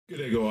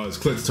G'day guys,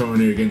 Collectable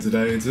Tyrant here again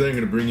today, and today I'm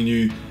going to bring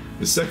you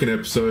the second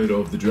episode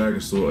of the Dragon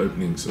Store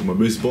openings of my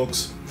booster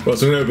box. Right,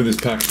 so I'm going to open this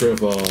pack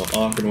straight off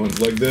Arkanone's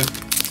leg there.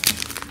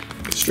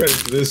 Straight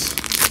into this,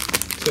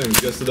 same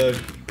as yesterday.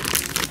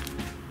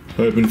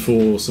 Hoping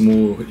for some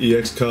more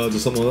EX cards or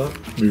something like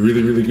that. Be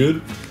really, really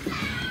good.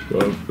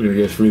 Right, we're going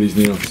to go through these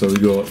now. So we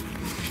got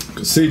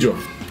Seadra.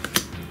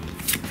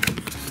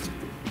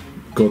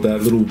 Got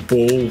that little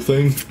ball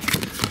thing.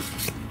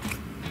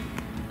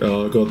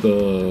 Got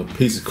the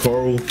piece of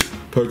coral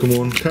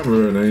Pokemon, can't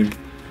remember her name.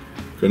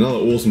 Got another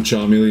awesome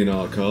Charmeleon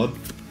art card.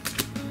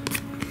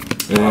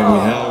 And we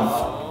have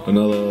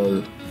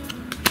another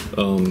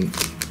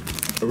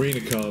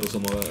arena card or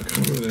something like that. I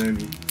can't remember the name.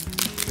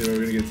 Anyway,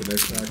 we're gonna get to the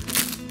next pack.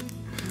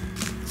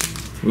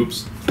 Oops.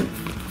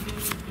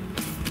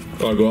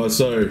 Alright guys,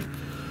 so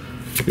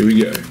here we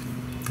go.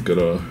 Got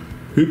a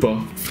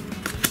Hooper.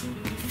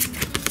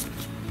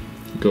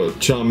 Got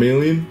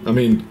Charmander.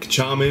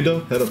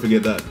 How'd I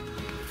forget that?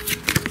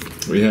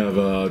 We have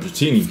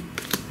Dratini.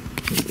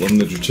 Loving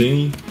the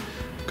Dratini.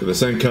 Got the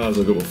same cards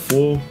I got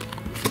before.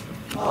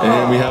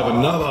 And we have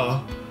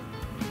another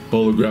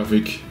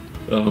holographic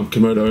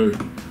Komodo.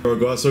 Alright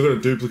guys, so I got a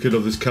duplicate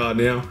of this card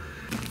now.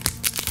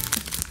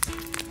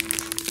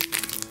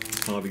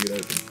 Hard to get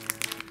open.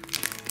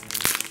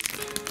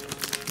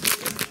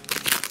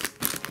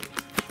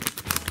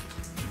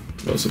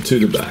 Right, so to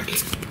the back.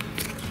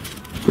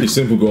 Pretty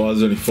simple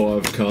guys, only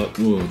 5 cards.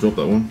 Ooh, I dropped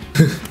that one.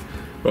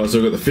 Right, so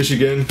I've got the fish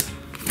again.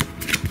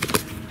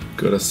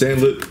 Got a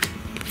Sandlet.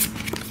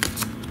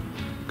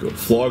 Got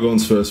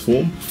Flygon's first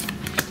form.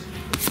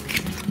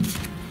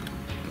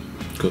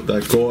 Got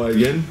that guy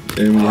again.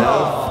 And we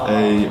have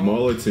a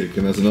Milotic,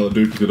 and that's another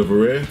duplicate of a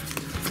rare.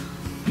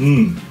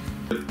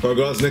 Alright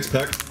guys, next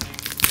pack.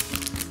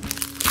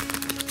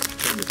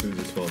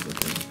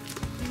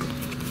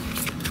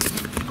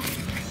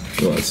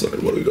 Alright, so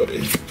what do we got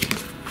here?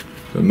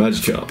 Got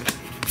Magikarp.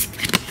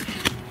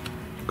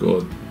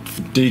 Got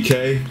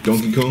DK,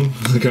 Donkey Kong.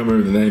 I can't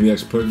remember the name of the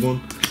actual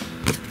Pokemon.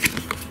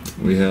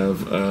 We have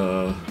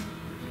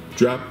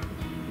Drapar,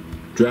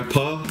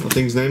 I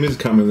think his name is,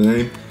 can't remember the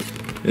name.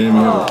 And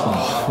we have,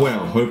 oh,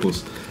 wow,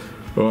 hopeless.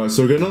 Alright,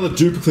 so we got another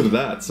duplicate of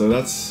that, so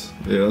that's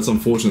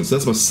unfortunate. So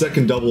that's my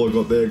second double I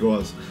got there,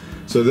 guys.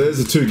 So there's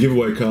the 2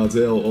 giveaway cards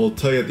there. I'll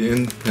tell you at the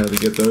end how to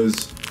get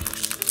those,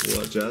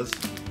 all that jazz.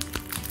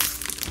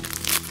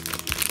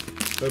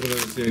 Hope I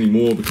don't see any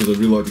more because I'd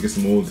really like to get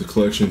some more of the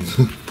collection.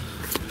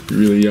 Be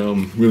really,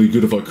 really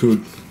good if I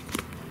could.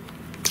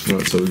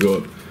 Alright, so we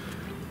got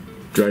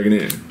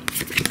Dragonair.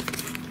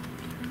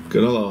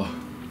 Got another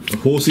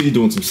horsey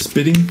doing some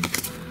spitting.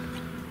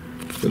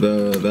 Got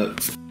that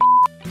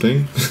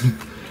thing.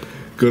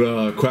 Got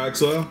a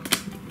Quagsire.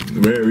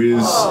 Rare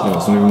is, no,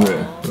 it's not even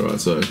rare. Alright,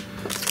 so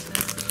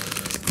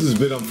this is a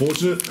bit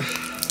unfortunate.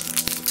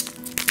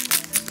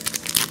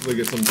 Hopefully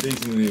get some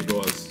decent in here,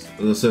 guys.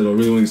 As I said, I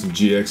really want to get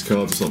some GX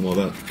cards or something like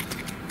that.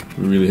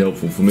 Be really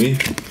helpful for me.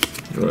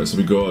 Alright, so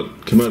we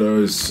got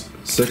Komodo's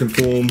second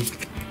form,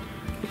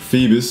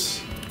 Phoebus.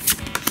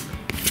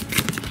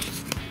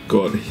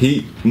 Got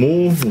Heat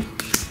More,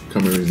 can't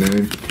remember his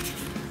name.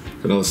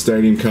 Got another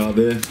stadium card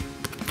there.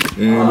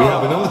 And we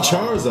have another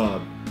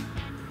Charizard.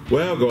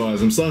 Wow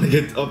guys, I'm starting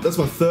to get up. That's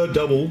my 3rd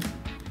double.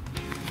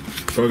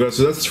 Alright guys,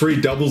 so that's 3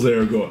 doubles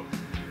there I got.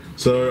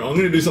 So I'm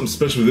going to do something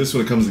special with this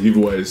when it comes to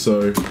giveaways.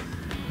 So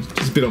it's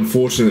just a bit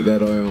unfortunate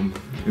that I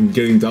am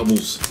getting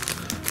doubles. I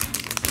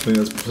think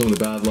that's some of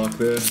the bad luck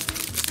there.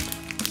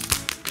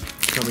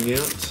 Coming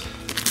out.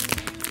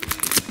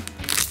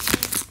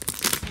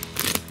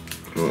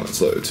 Alright,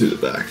 so to the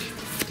back.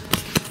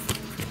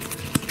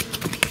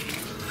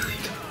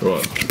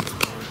 Right,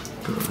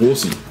 got a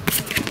horsey.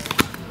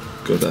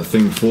 Got that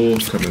thing before,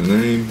 can't remember the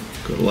name.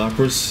 Got a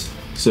Lapras,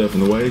 surfing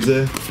the waves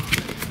there.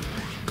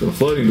 Got a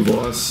floating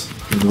device.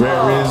 And the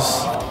rare is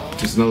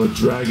just another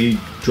Druggy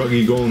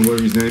Gone,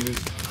 whatever his name is.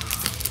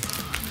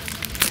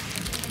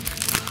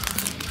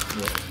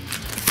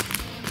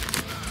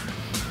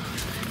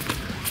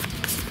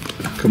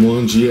 Come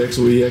on, GX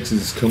or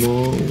EXs, come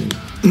on.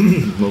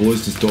 My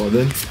voice just died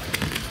then.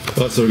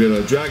 Alright, so we got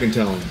a Dragon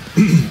Talon.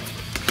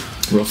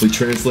 Roughly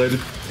translated.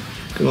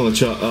 Got another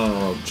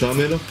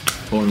Charmander.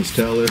 Pulling his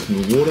tail there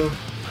from the water.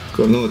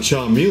 Got another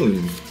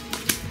Charmeleon.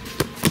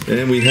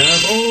 And we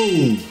have,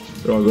 oh!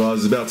 Alright guys,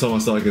 it's about time I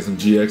start getting some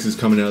GXs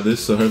coming out of this,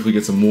 so hopefully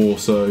get some more,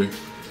 so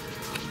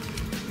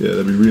yeah,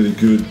 that'd be really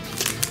good.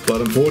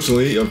 But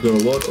unfortunately, I've got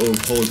a lot of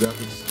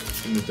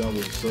holographics in the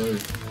double, so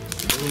it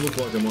doesn't look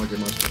like I might get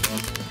much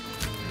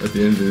at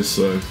the end of this,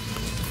 so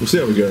we'll see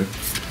how we go.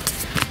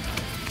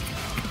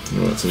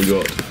 Alright, so we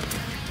got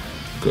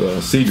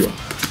Seadra.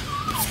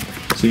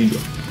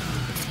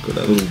 Got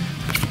that little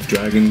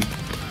dragon.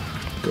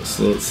 Got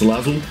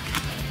Salazzle.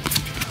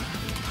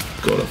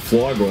 Got a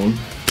Flygon.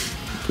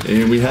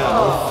 And we have,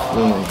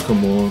 oh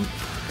come on,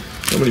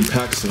 how many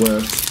packs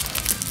left?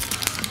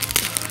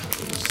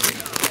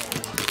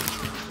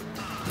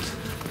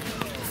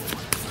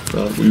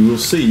 But we will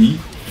see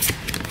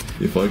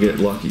if I get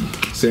lucky.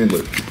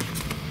 Sandlet.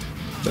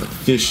 that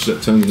fish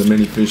that turns into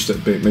many fish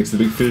that makes the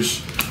big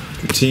fish.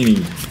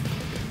 Dratini.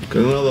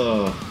 Got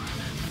another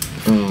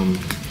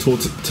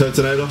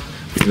Turtonator.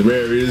 The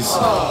rare is,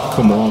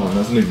 come on,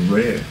 that's not even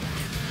rare.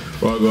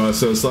 Right guys,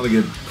 so it's starting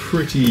to get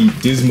pretty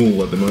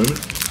dismal at the moment,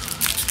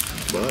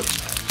 but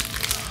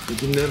you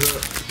can never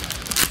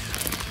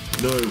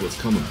know what's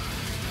coming.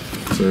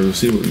 So we'll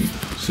see what we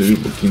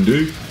can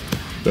do.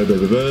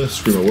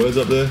 Screw my words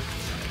up there.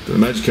 Got a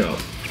magic card.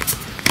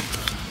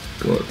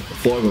 Got a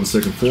Flygon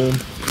second form.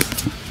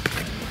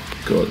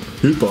 Got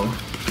Hooper.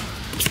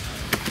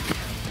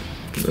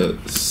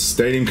 A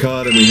stadium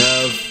card, and we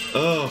have,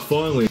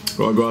 finally.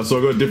 Right guys, so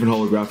I got a different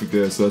holographic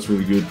there, so that's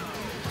really good.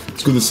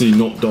 It's good to see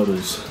not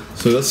doubles.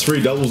 So that's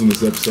 3 doubles in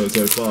this episode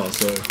so far,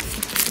 so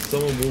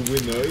someone will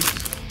win those,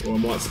 or I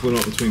might split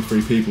up between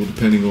 3 people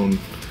depending on,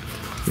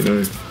 you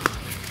know,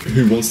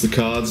 who wants the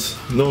cards.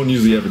 No one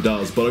usually ever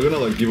does, but I got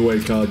another giveaway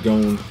card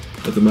going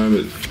at the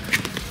moment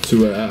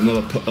to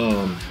another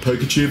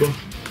PokeTuber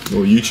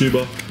or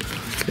YouTuber,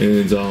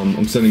 and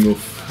I'm sending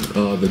off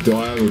the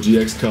Diagonal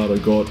GX card I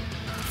got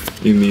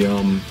in the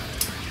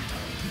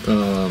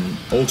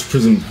Ultra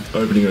Prism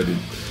opening I did.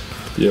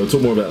 Yeah, we'll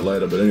talk more about it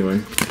later, but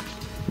anyway,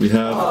 we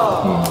have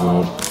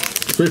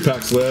 3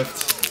 packs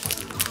left.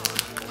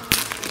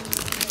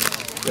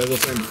 As I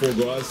was saying before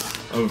guys,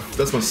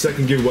 that's my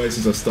second giveaway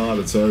since I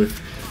started, so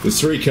there's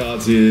 3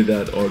 cards here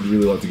that I'd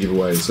really like to give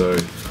away, so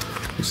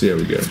we'll see how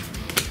we go.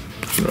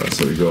 Alright,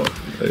 so we got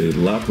a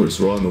Lapras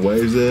riding the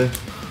waves there.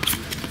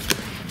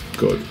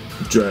 Got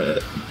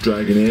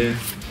Dragonair.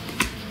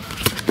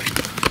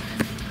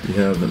 We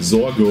have a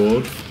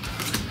Zygarde.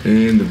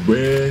 And the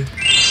rare.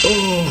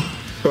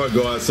 Alright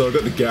guys, so I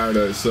got the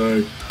Gyarados.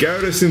 So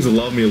Gyarados seems to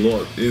love me a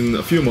lot. In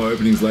a few of my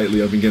openings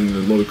lately, I've been getting a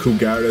lot of cool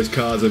Gyarados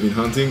cards I've been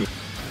hunting.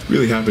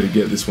 Really happy to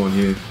get this one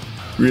here.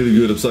 Really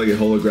good. I'm starting to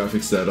get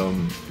holographics that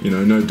you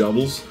know, no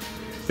doubles.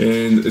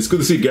 And it's good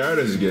to see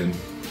Gyarados again.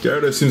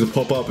 Gyarados seems to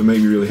pop up and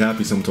make me really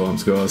happy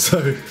sometimes, guys.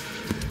 So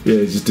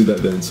yeah, just did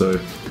that then. So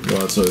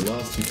alright, so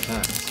last 2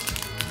 packs.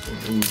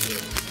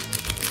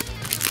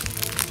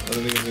 I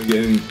don't think I'm gonna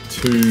get any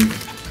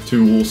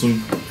too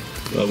awesome.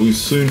 We'll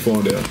soon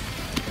find out.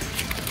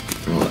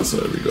 Alright, so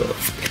we got a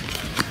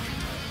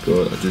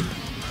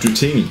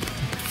Dratini.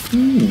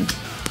 Ooh.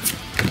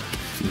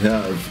 We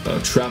have a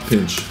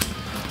Trapinch.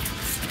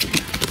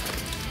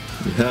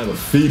 We have a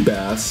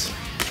Feebas.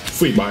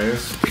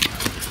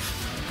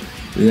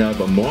 We have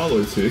a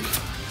Milotic.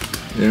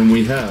 And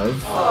we have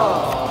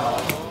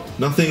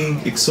nothing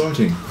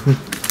exciting.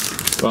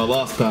 Alright,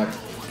 last pack.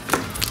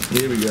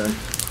 Here we go.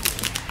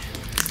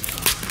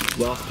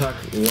 Last pack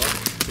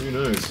luck. Who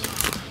knows?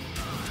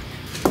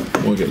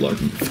 Might get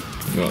lucky.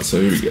 Alright,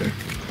 so here we go.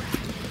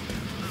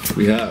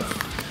 We have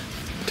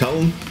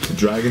Talon, the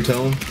Dragon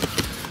Talon.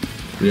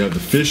 We have the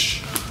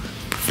Fish.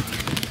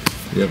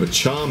 We have a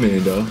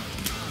Charmander.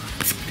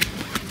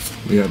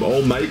 We have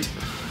Old Mate.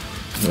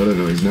 I don't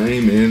know his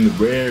name. And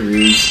the rare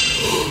is...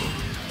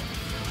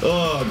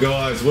 oh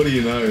guys, what do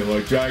you know?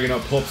 Like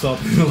Dragonite pops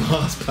up in the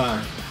last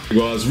pack.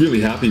 Guys,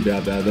 really happy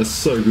about that. That's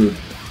so good.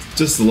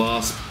 Just the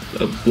last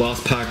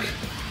pack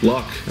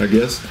luck, I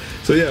guess.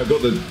 So yeah, I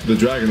got the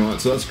Dragonite,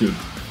 so that's good.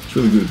 It's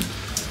really good.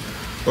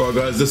 Alright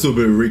guys, let's do a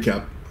bit of a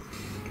recap.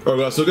 Alright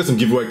guys, so I got some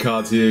giveaway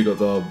cards here, got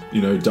the,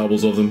 you know,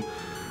 doubles of them.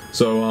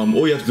 So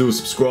all you have to do is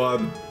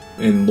subscribe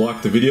and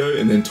like the video,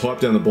 and then type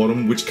down the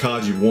bottom which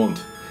card you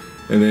want.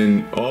 And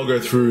then I'll go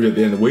through at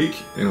the end of the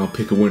week and I'll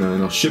pick a winner,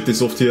 and I'll ship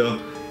this off to you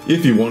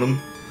if you want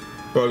them.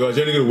 Alright guys,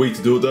 you only got a week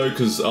to do it though,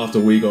 because after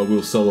a week I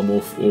will sell them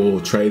off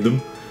or trade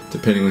them,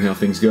 depending on how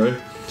things go.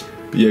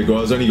 But yeah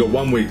guys, only got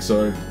 1 week,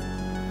 so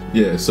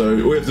yeah, so all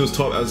you have to do is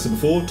type, as I said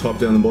before, type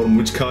down the bottom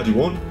which card you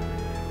want,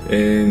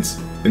 and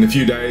in a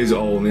few days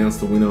I'll announce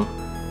the winner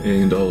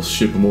and I'll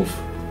ship them off.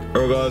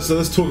 Alright guys, so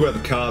let's talk about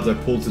the cards I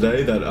pulled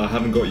today that I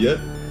haven't got yet.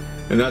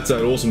 And that's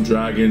that awesome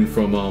dragon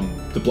from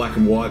the Black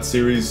and White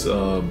series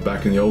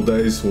back in the old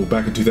days, or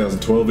back in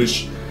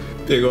 2012-ish.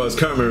 Yeah guys,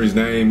 can't remember his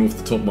name off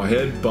the top of my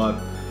head, but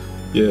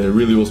yeah,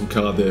 really awesome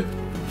card there.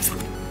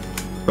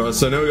 Alright,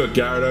 so now we got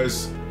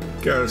Gyarados.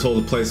 Gyarados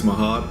holds a place in my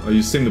heart. I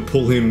used to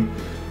pull him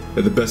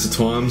at the best of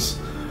times.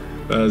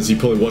 As you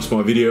probably watched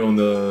my video on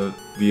the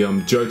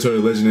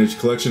Johto Legendary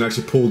Collection, I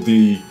actually pulled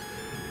the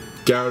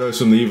Gyarados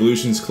from the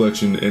Evolutions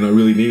collection, and I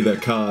really needed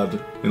that card,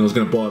 and I was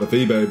going to buy it off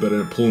eBay, but I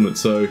ended up pulling it.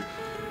 So,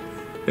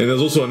 and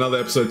there's also another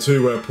episode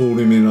too where I pulled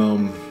him in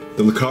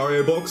the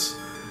Lucario box,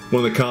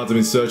 one of the cards I've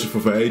been searching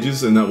for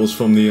ages, and that was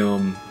from the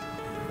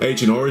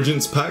Ancient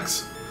Origins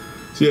packs.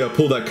 So yeah, I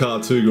pulled that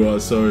card too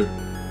guys, so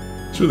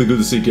it's really good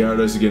to see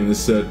Gyarados again in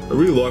this set. I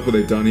really like what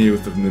they've done here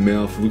with the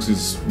mouth. It looks like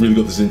he's really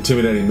got this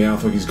intimidating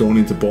mouth, like he's gone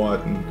in to bite,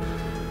 and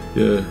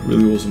yeah,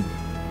 really awesome.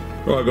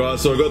 Alright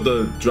guys, so I got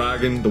the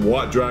dragon, the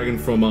white dragon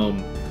from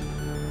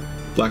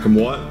Black and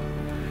White,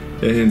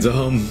 and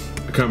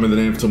I can't remember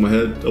the name off the top of my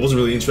head. I wasn't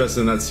really interested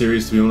in that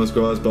series, to be honest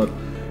guys, but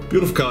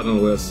beautiful card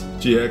nonetheless.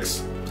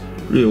 GX,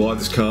 really like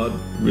this card,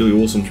 really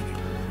awesome.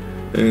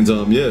 And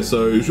yeah,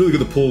 so it was really good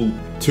to pull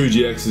 2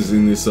 GXs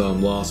in this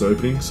last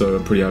opening, so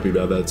I'm pretty happy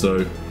about that.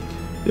 So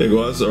yeah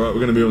guys, alright,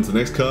 we're going to move on to the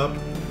next card.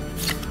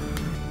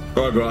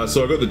 Alright guys,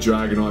 so I got the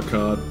Dragonite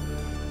card,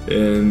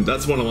 and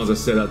that's one of the ones I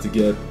set out to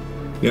get.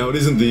 Now it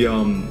isn't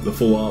the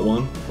full art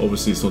one,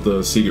 obviously it's not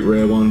the secret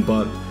rare one,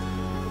 but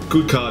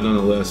good card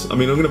nonetheless. I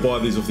mean, I'm going to buy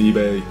these off the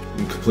eBay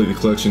and complete the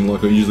collection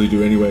like I usually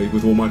do anyway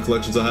with all my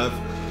collections I have.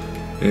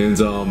 And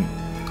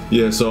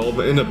yeah, so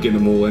I'll end up getting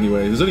them all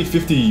anyway. There's only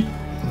 50, I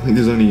think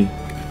there's only,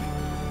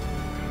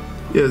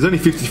 yeah, there's only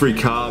 53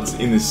 cards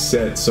in this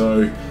set,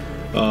 so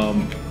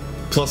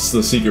plus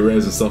the secret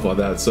rares and stuff like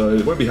that, so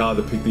it won't be hard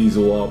to pick these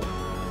all up.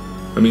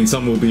 I mean,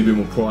 some will be a bit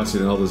more pricey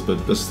than others,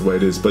 but that's the way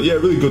it is. But yeah,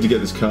 really good to get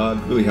this card,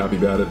 really happy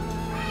about it.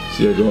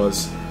 So yeah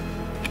guys,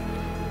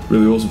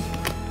 really awesome.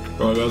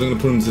 Alright guys, I'm going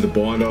to put them into the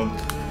binder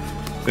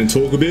and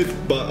talk a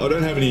bit, but I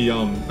don't have any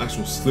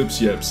actual slips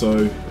yet,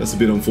 so that's a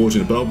bit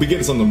unfortunate. But I'll be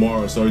getting some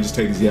tomorrow, so I'll just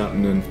take these out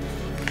and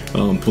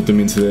then put them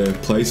into their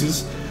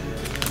places.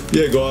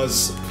 Yeah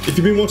guys, if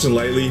you've been watching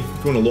lately,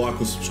 if you want to like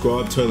or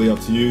subscribe, totally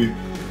up to you.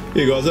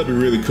 Yeah guys, that'd be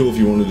really cool if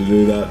you wanted to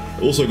do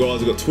that. Also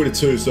guys, I've got Twitter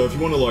too, so if you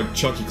want to like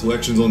chuck your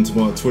collections onto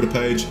my Twitter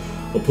page,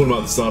 I'll put them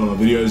at the start of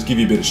my videos, give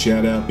you a bit of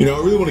shout out. You know,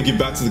 I really want to give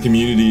back to the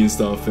community and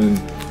stuff, and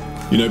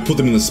you know, put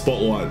them in the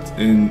spotlight,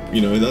 and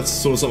you know, that's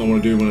sort of something I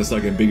want to do when I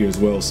start getting bigger as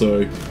well. So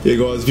yeah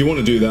guys, if you want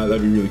to do that,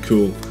 that'd be really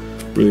cool.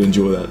 Really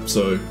enjoy that.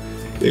 So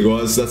yeah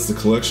guys, that's the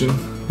collection,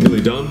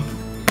 nearly done.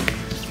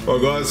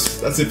 Alright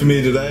guys, that's it for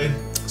me today.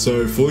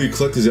 So for all you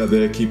collectors out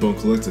there, keep on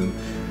collecting,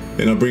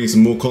 and I'll bring you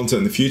some more content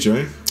in the future,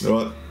 eh?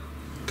 Alright,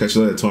 catch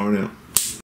you later, Tyrant out.